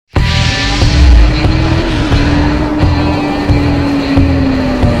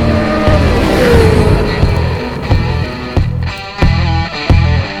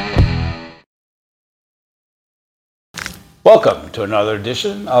Welcome to another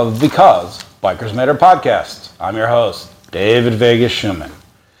edition of Because Bikers Matter podcast. I'm your host, David Vegas Schumann,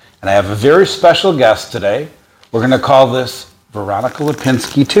 and I have a very special guest today. We're going to call this Veronica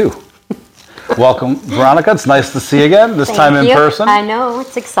Lipinski 2. Welcome, Veronica. It's nice to see you again, this time in person. I know,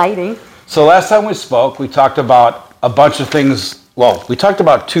 it's exciting. So last time we spoke, we talked about a bunch of things. Well, we talked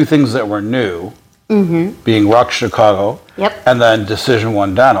about two things that were new, being Ruck Chicago, and then Decision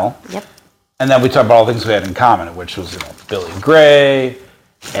One Dental. And then we talked about all the things we had in common, which was Billy Gray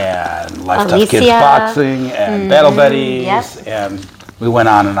and Life Tough Kids Boxing and Battle Betties, and we went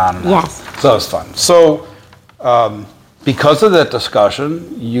on and on and on. So it was fun. So because of that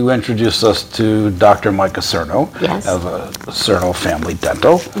discussion, you introduced us to Dr. Mike Acerno of Acerno Family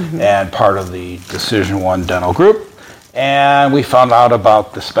Dental and part of the Decision One Dental Group. And we found out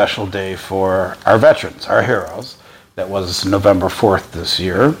about the special day for our veterans, our heroes. That was November 4th this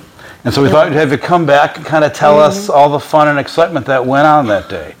year. And so we thought you'd have you come back and kind of tell us all the fun and excitement that went on that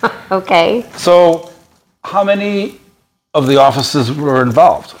day. Okay. So how many of the offices were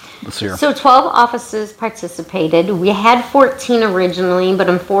involved this year? So 12 offices participated. We had 14 originally, but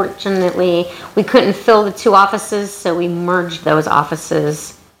unfortunately we couldn't fill the two offices, so we merged those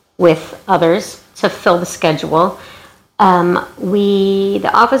offices with others to fill the schedule.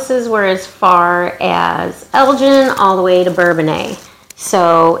 The offices were as far as Elgin all the way to Bourbonnais.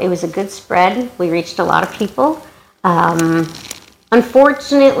 So it was a good spread. We reached a lot of people.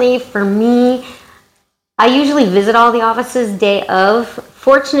 Unfortunately for me, I usually visit all the offices day of.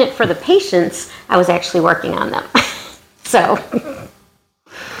 Fortunate for the patients, I was actually working on them. So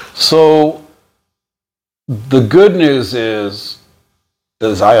the good news is,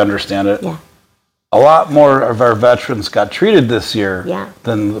 as I understand it, a lot more of our veterans got treated this year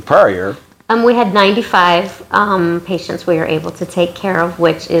than the prior year. We had 95 patients we were able to take care of,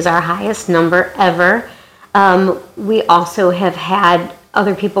 which is our highest number ever. We also have had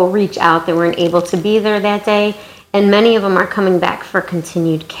other people reach out that weren't able to be there that day, and many of them are coming back for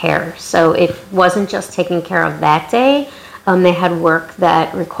continued care. So it wasn't just taking care of that day. They had work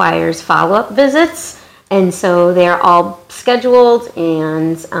that requires follow-up visits, and so they're all scheduled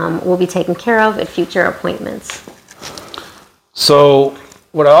and will be taken care of at future appointments. So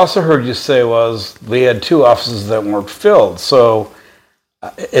what I also heard you say was we had two offices that weren't filled. So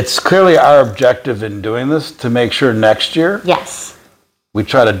it's clearly our objective in doing this to make sure next year we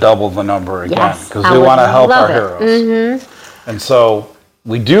try to double the number again because we want to help our heroes. And so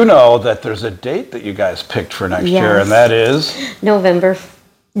we do know that there's a date that you guys picked for next year, and that is November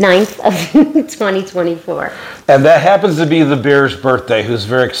 9th of 2024. And that happens to be the Bear's birthday, who's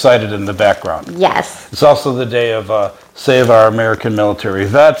very excited in the background. It's also the day of Save Our American Military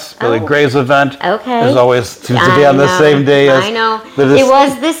Vets. Billy Gray's event is always seems to be on the same day as... I know. It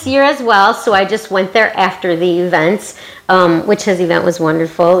was this year as well, so I just went there after the event, which his event was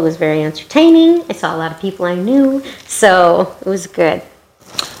wonderful. It was very entertaining. I saw a lot of people I knew, so it was good.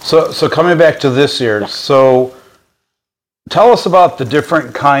 So coming back to this year, so tell us about the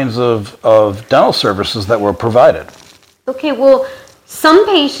different kinds of dental services that were provided. Okay, well, some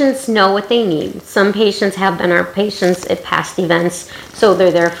patients know what they need. Some patients have been our patients at past events, so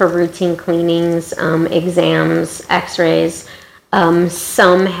they're there for routine cleanings, exams, x-rays.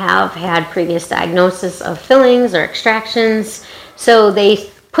 Some have had previous diagnosis of fillings or extractions, so they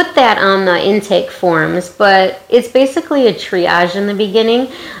put that on the intake forms, but it's basically a triage in the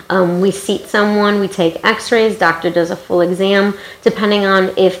beginning. We seat someone, we take x-rays, doctor does a full exam. Depending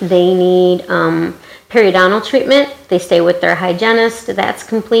on if they need periodontal treatment, they stay with their hygienist, that's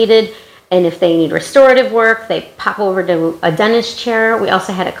completed. And if they need restorative work, they pop over to a dentist chair. We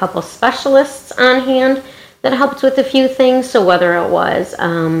also had a couple specialists on hand that helped with a few things. So whether it was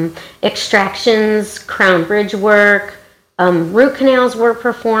extractions, crown bridge work, root canals were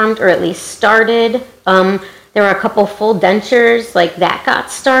performed, or at least started. There were a couple full dentures, like that got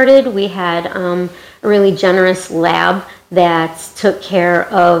started. We had a really generous lab that took care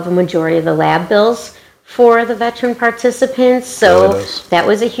of a majority of the lab bills for the veteran participants. So that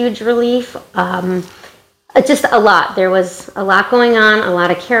was a huge relief. Just a lot. There was a lot going on. A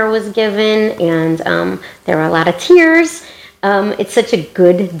lot of care was given, and there were a lot of tears. It's such a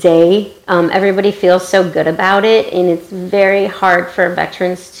good day. Everybody feels so good about it, and it's very hard for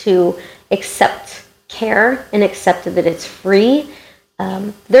veterans to accept care and accept that it's free.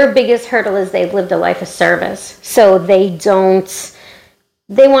 Their biggest hurdle is they've lived a life of service, so they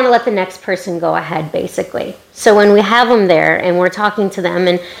want to let the next person go ahead, basically. So when we have them there and we're talking to them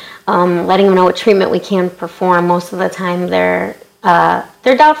and letting them know what treatment we can perform, most of the time they're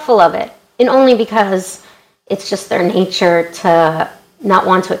doubtful of it, and only because it's just their nature to not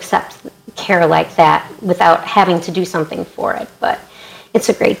want to accept care like that without having to do something for it. But it's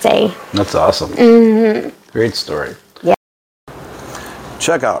a great day. That's awesome. Great story. Yeah.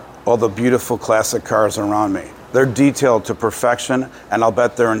 Check out all the beautiful classic cars around me. They're detailed to perfection, and I'll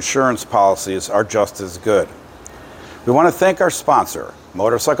bet their insurance policies are just as good. We want to thank our sponsor,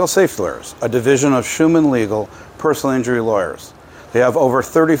 Motorcycle Safety Lawyers, a division of Schumann Legal personal injury lawyers. They have over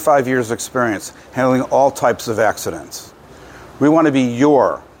 35 years experience handling all types of accidents. We want to be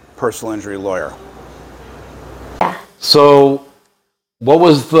your personal injury lawyer. Yeah. So, what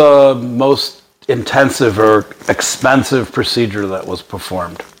was the most intensive or expensive procedure that was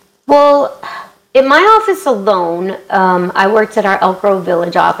performed? Well, in my office alone, I worked at our Elk Grove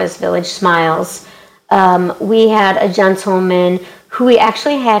Village office, Village Smiles. We had a gentleman who we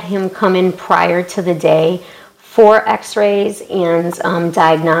actually had him come in prior to the day for x-rays and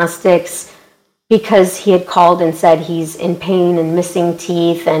diagnostics, because he had called and said he's in pain and missing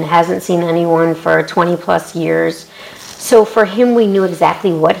teeth and hasn't seen anyone for 20 plus years. So for him, we knew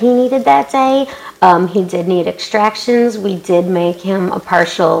exactly what he needed that day. He did need extractions. We did make him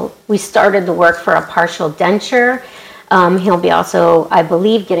we started the work for a partial denture. He'll be also, I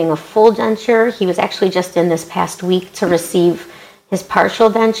believe, getting a full denture. He was actually just in this past week to receive his partial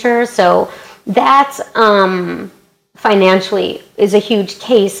denture. So that financially is a huge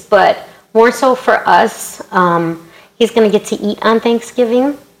case, but more so for us, he's going to get to eat on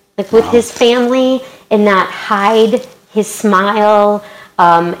Thanksgiving, like with his family, and not hide his smile,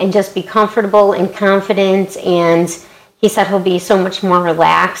 and just be comfortable and confident. And he said he'll be so much more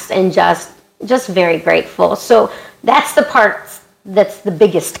relaxed and just very grateful. So that's the part that's the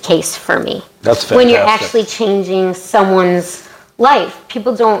biggest case for me. That's fantastic. When you're actually changing someone's life.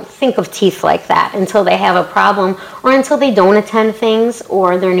 People don't think of teeth like that until they have a problem, or until they don't attend things,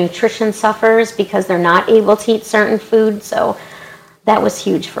 or their nutrition suffers because they're not able to eat certain foods. So that was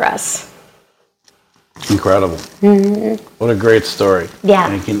huge for us. Incredible. What a great story. Yeah.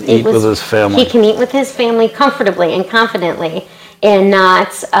 And he can eat with his family. He can eat with his family comfortably and confidently, and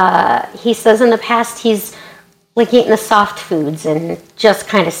not, he says in the past he's like eating the soft foods and just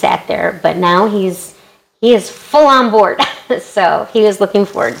kind of sat there, but now he is full on board. So he was looking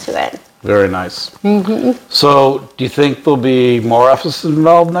forward to it. Very nice. So do you think there'll be more offices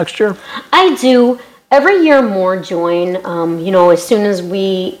involved next year? I do. Every year more join. As soon as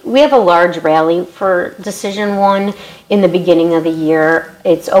we have a large rally for Decision One in the beginning of the year.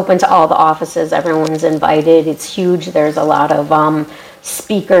 It's open to all the offices. Everyone's invited. It's huge. There's a lot of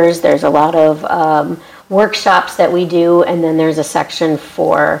speakers. There's a lot of workshops that we do, and then there's a section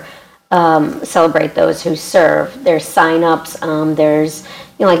for Celebrate Those Who Serve. There's sign-ups. There's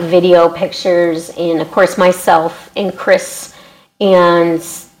like video pictures, and of course myself and Chris and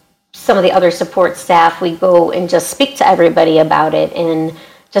some of the other support staff, we go and just speak to everybody about it and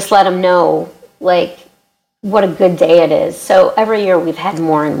just let them know like what a good day it is. So every year we've had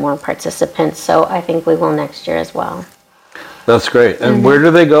more and more participants, so I think we will next year as well. That's great. And where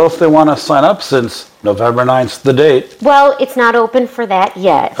do they go if they want to sign up, since November 9th's the date? Well, it's not open for that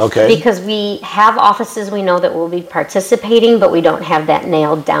yet. Okay. Because we have offices we know that will be participating, but we don't have that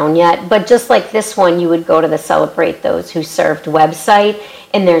nailed down yet. But just like this one, you would go to the Celebrate Those Who Served website,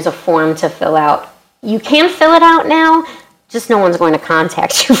 and there's a form to fill out. You can fill it out now, just no one's going to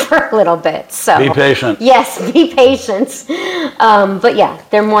contact you for a little bit. So be patient. Yes, be patient. But yeah,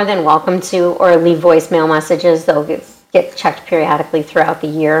 they're more than welcome to, or leave voicemail messages. They'll get checked periodically throughout the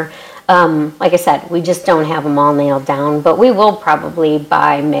year. Like I said, we just don't have them all nailed down, but we will probably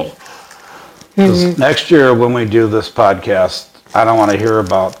by May. Next year when we do this podcast, I don't want to hear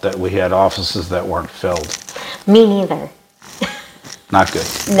about that we had offices that weren't filled. Me neither. Not good.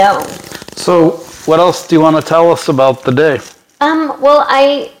 No. So what else do you want to tell us about the day? Well,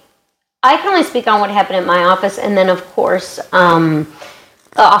 I can only speak on what happened at my office, and then of course, the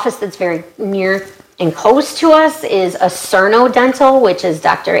office that's very near and close to us is Acerno Dental, which is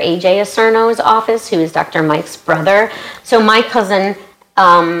Dr. A.J. Acerno's office, who is Dr. Mike's brother. So my cousin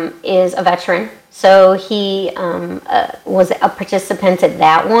is a veteran, so he was a participant at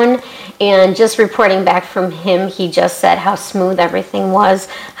that one. And just reporting back from him, he just said how smooth everything was,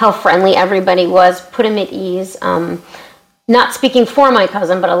 how friendly everybody was, put him at ease. Not speaking for my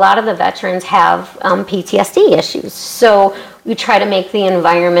cousin, but a lot of the veterans have PTSD issues. So we try to make the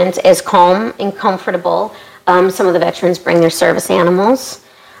environment as calm and comfortable. Some of the veterans bring their service animals,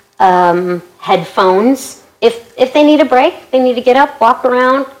 headphones. If they need a break, they need to get up, walk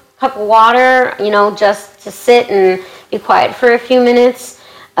around, cup of water, just to sit and be quiet for a few minutes.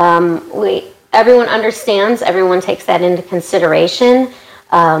 Everyone understands, everyone takes that into consideration.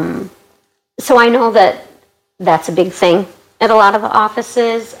 So I know that that's a big thing. at a lot of the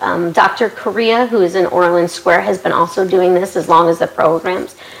offices. Dr. Correa, who is in Orland Square, has been also doing this as long as the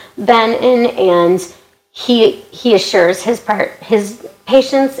program's been in, and he assures his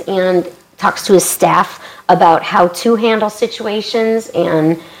patients and talks to his staff about how to handle situations,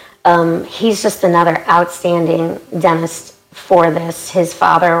 and he's just another outstanding dentist for this. His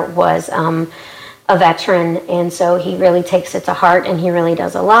father was a veteran, and so he really takes it to heart, and he really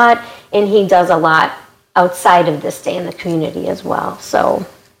does a lot, and he does a lot outside of this day in the community as well. So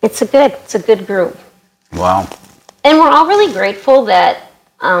it's a good group. Wow. And we're all really grateful that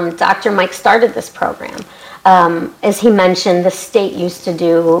Dr. Mike started this program. As he mentioned, the state used to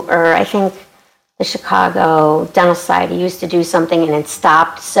do, or I think the Chicago Dental Society used to do something and it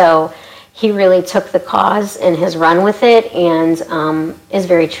stopped. So he really took the cause and has run with it and is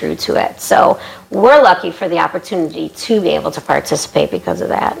very true to it. So we're lucky for the opportunity to be able to participate because of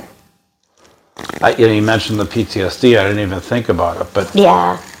that. You mentioned the PTSD. I didn't even think about it, but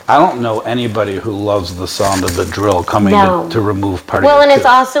yeah, I don't know anybody who loves the sound of the drill coming to remove part of your tooth. Well, and it's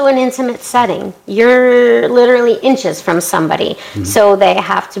tooth. also an intimate setting. You're literally inches from somebody, so they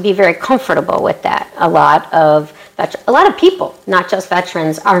have to be very comfortable with that. A lot of people, not just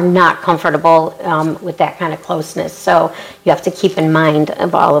veterans, are not comfortable with that kind of closeness. So you have to keep in mind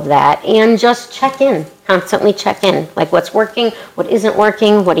of all of that and just check in, constantly check in, like what's working, what isn't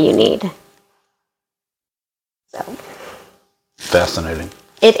working, what do you need. So Fascinating.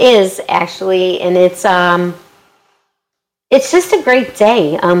 It is actually, and it's just a great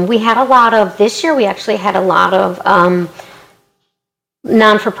day. We had a lot of this year. We actually had a lot of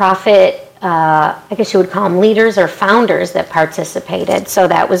non-for-profit. I guess you would call them leaders or founders that participated. So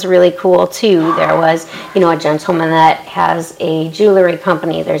that was really cool too. There was, a gentleman that has a jewelry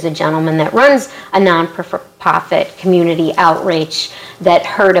company. There's a gentleman that runs a non-profit community outreach that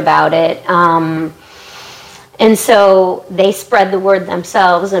heard about it. And so they spread the word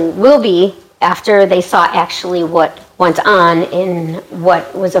themselves and will be after they saw actually what went on and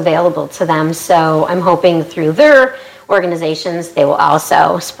what was available to them. So I'm hoping through their organizations, they will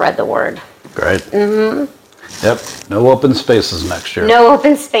also spread the word. Great. Mm-hmm. Yep. No open spaces next year. No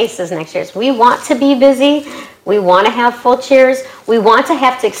open spaces next year. So we want to be busy. We want to have full chairs. We want to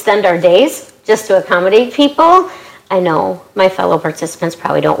have to extend our days just to accommodate people. I know my fellow participants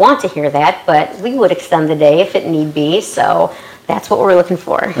probably don't want to hear that, but we would extend the day if it need be. So that's what we're looking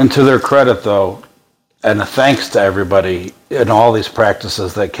for. And to their credit, though, and a thanks to everybody in all these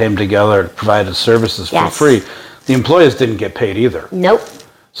practices that came together and provided services for free, the employees didn't get paid either. Nope.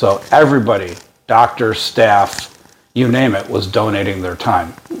 So everybody, doctors, staff, you name it, was donating their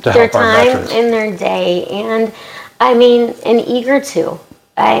time to help our veterans. Their time and their day, and eager to.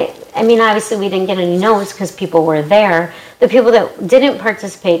 I mean, obviously we didn't get any no's because people were there. The people that didn't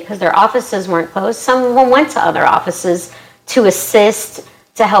participate because their offices weren't closed, some of them went to other offices to assist,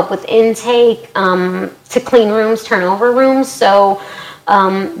 to help with intake, to clean rooms, turn over rooms. So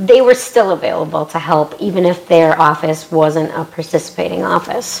they were still available to help even if their office wasn't a participating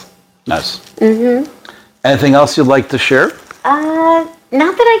office. Nice. Mm-hmm. Anything else you'd like to share? Not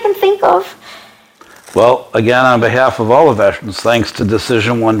that I can think of. Well, again, on behalf of all the veterans, thanks to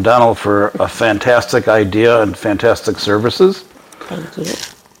Decision One Dental for a fantastic idea and fantastic services. Thank you.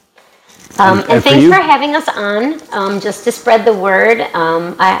 And thanks for having us on, just to spread the word.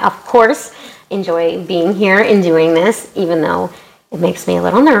 I, of course, enjoy being here and doing this, even though it makes me a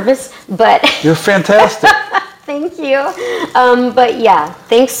little nervous. But you're fantastic. Thank you. But yeah,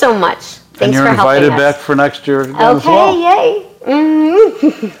 thanks so much. Thanks for helping us. And you're invited back for next year again as well. Okay, yay.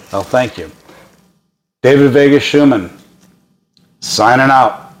 Mm-hmm. Well, thank you. David Vegas-Schumann, signing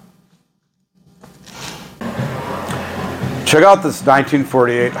out. Check out this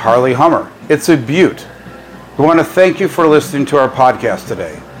 1948 Harley Hummer. It's a beaut. We want to thank you for listening to our podcast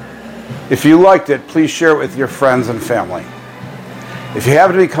today. If you liked it, please share it with your friends and family. If you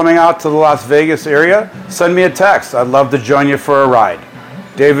happen to be coming out to the Las Vegas area, send me a text. I'd love to join you for a ride.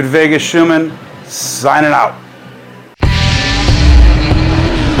 David Vegas-Schumann, signing out.